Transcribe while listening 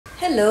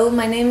Hello,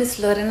 my name is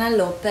Lorena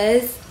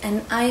Lopez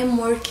and I am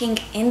working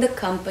in the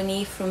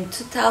company from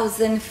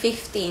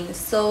 2015,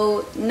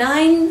 so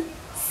 9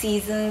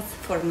 seasons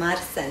for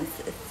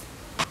MarSenses.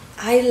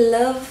 I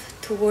love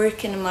to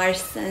work in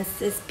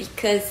MarSenses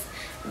because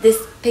this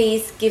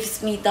space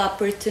gives me the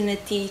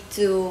opportunity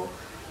to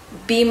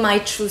be my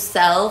true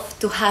self,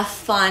 to have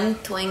fun,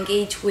 to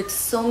engage with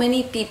so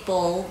many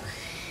people,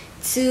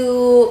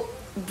 to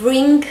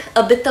bring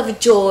a bit of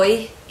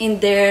joy in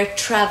their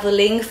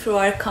traveling through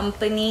our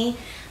company,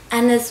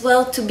 and as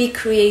well to be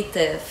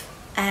creative.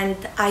 And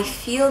I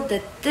feel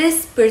that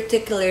this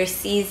particular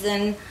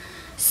season,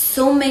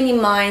 so many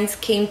minds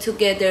came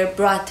together,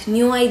 brought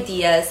new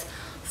ideas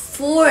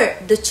for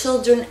the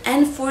children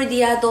and for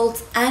the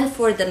adults and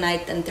for the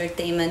night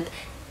entertainment.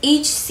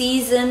 Each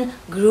season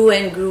grew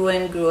and grew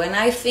and grew, and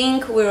I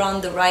think we're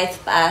on the right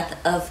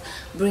path of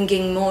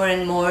bringing more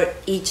and more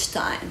each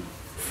time.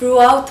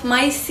 Throughout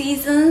my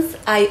seasons,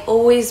 I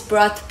always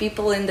brought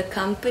people in the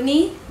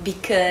company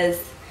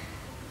because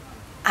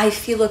I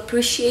feel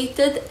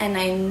appreciated and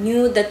I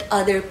knew that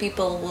other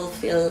people will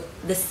feel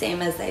the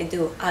same as I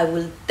do. I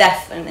will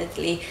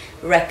definitely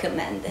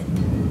recommend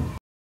it.